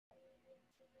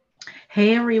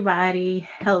Hey, everybody.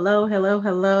 Hello, hello,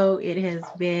 hello. It has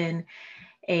been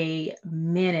a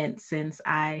minute since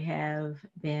I have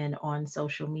been on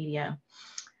social media.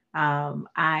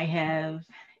 I have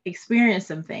experienced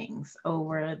some things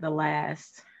over the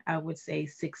last, I would say,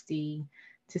 60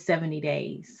 to 70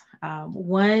 days.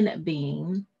 One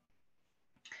being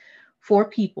four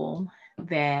people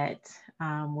that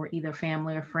were either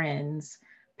family or friends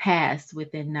passed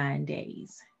within 9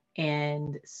 days.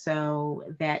 And so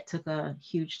that took a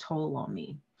huge toll on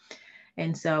me.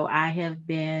 And so I have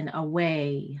been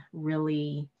away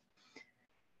really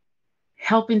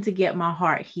helping to get my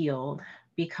heart healed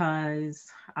because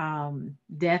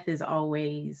death is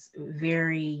always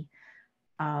very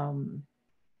um,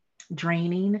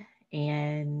 draining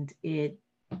and it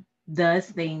does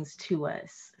things to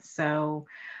us. So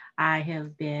I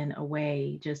have been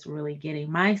away just really getting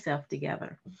myself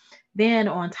together. Then,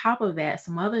 on top of that,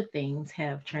 some other things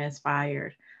have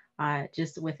transpired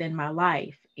just within my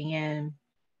life. And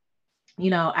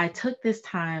I took this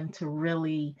time to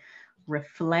really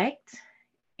reflect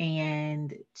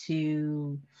and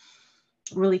to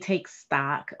really take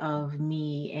stock of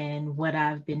me and what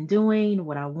I've been doing,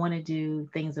 what I want to do,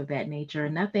 things of that nature.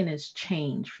 Nothing has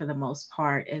changed for the most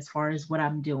part as far as what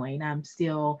I'm doing. I'm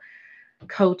still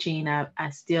coaching.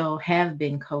 I still have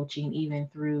been coaching even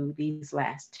through these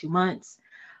last 2 months,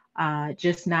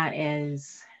 just not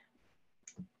as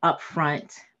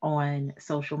upfront on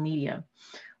social media.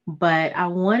 But I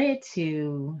wanted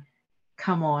to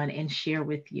come on and share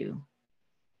with you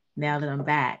now that I'm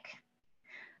back.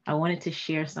 I wanted to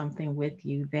share something with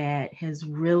you that has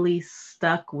really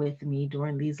stuck with me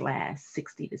during these last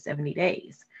 60 to 70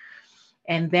 days.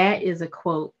 And that is a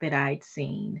quote that I'd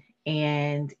seen,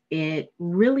 and it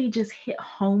really just hit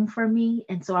home for me.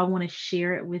 And so I want to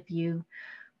share it with you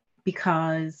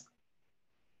because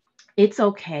it's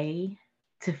okay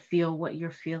to feel what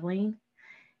you're feeling.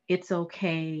 It's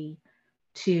okay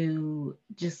to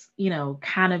just,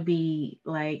 kind of be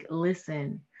like,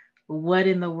 listen, what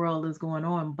in the world is going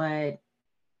on? But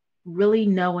really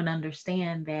know and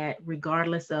understand that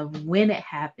regardless of when it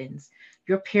happens,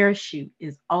 your parachute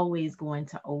is always going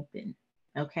to open.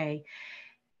 Okay.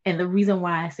 And the reason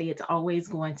why I say it's always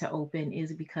going to open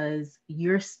is because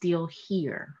you're still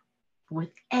here with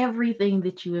everything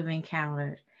that you have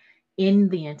encountered in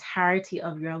the entirety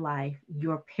of your life.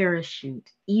 Your parachute,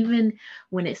 even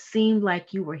when it seemed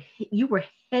like you were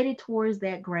headed towards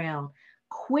that ground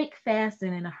quick, fast,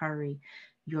 and in a hurry,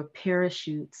 your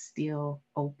parachute still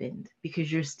opened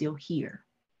because you're still here.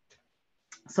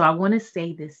 So I want to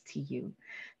say this to you.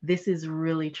 This has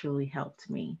really truly helped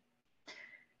me.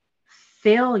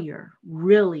 Failure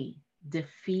really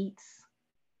defeats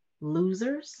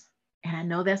losers. And I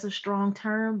know that's a strong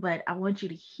term, but I want you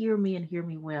to hear me and hear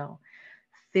me well.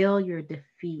 Failure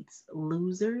defeats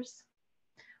losers,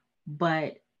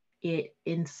 but it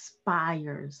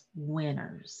inspires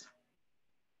winners.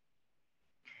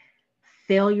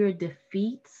 Failure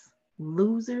defeats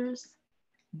losers,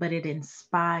 but it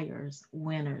inspires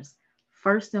winners.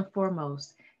 First and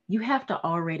foremost, you have to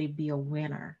already be a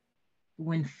winner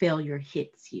when failure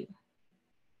hits you.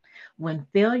 When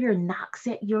failure knocks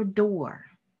at your door,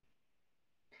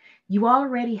 you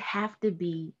already have to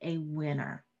be a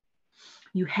winner.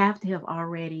 You have to have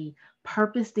already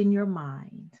purposed in your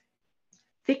mind,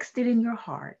 fixed it in your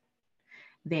heart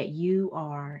that you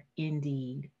are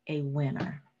indeed a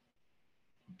winner.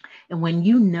 And when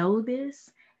you know this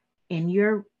and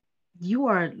you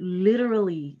are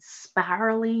literally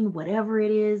spiraling whatever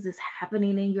it is that's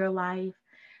happening in your life,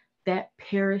 that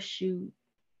parachute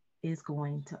is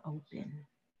going to open.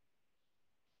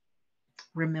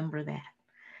 Remember that.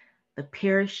 The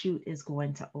parachute is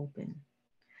going to open.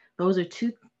 Those are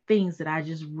two things that I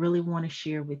just really want to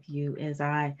share with you as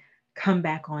I come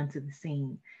back onto the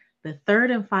scene. The third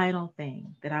and final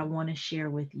thing that I want to share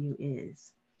with you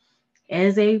is,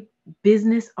 as a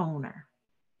business owner,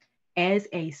 as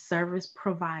a service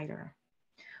provider,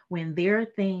 when there are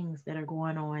things that are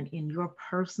going on in your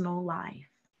personal life,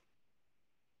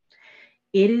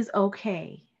 it is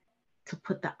okay to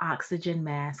put the oxygen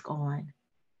mask on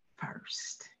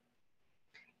first.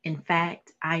 In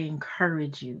fact, I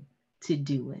encourage you to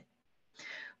do it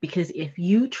because if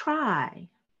you try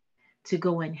to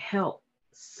go and help,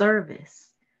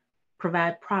 service,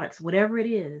 provide products, whatever it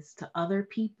is, to other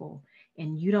people,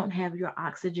 and you don't have your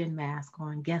oxygen mask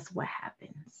on, guess what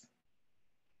happens?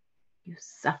 You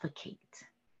suffocate.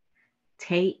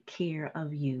 Take care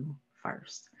of you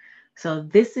first. So,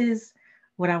 this is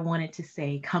what I wanted to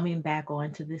say coming back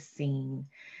onto this scene.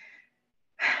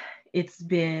 It's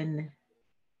been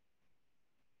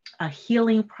a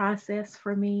healing process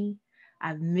for me.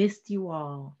 I've missed you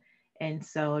all. And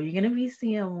so you're going to be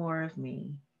seeing more of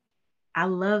me. I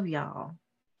love y'all.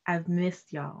 I've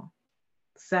missed y'all.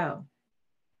 So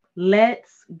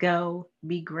let's go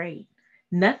be great.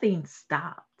 Nothing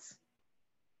stopped.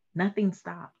 Nothing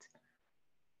stopped.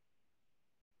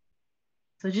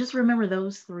 So just remember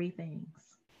those three things.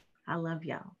 I love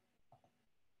y'all.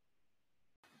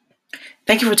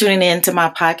 Thank you for tuning in to my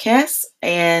podcast,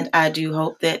 and I do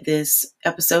hope that this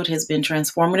episode has been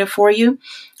transformative for you.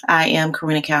 I am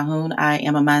Karina Calhoun. I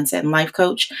am a mindset and life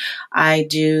coach. I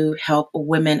do help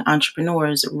women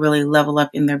entrepreneurs really level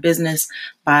up in their business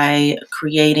by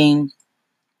creating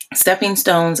stepping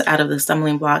stones out of the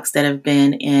stumbling blocks that have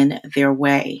been in their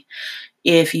way.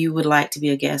 If you would like to be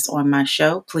a guest on my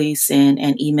show, please send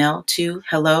an email to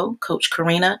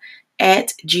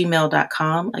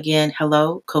hellocoachkarina@gmail.com. Again,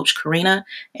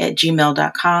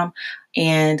 hellocoachkarina@gmail.com.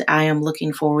 And I am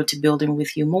looking forward to building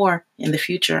with you more in the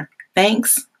future.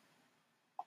 Thanks.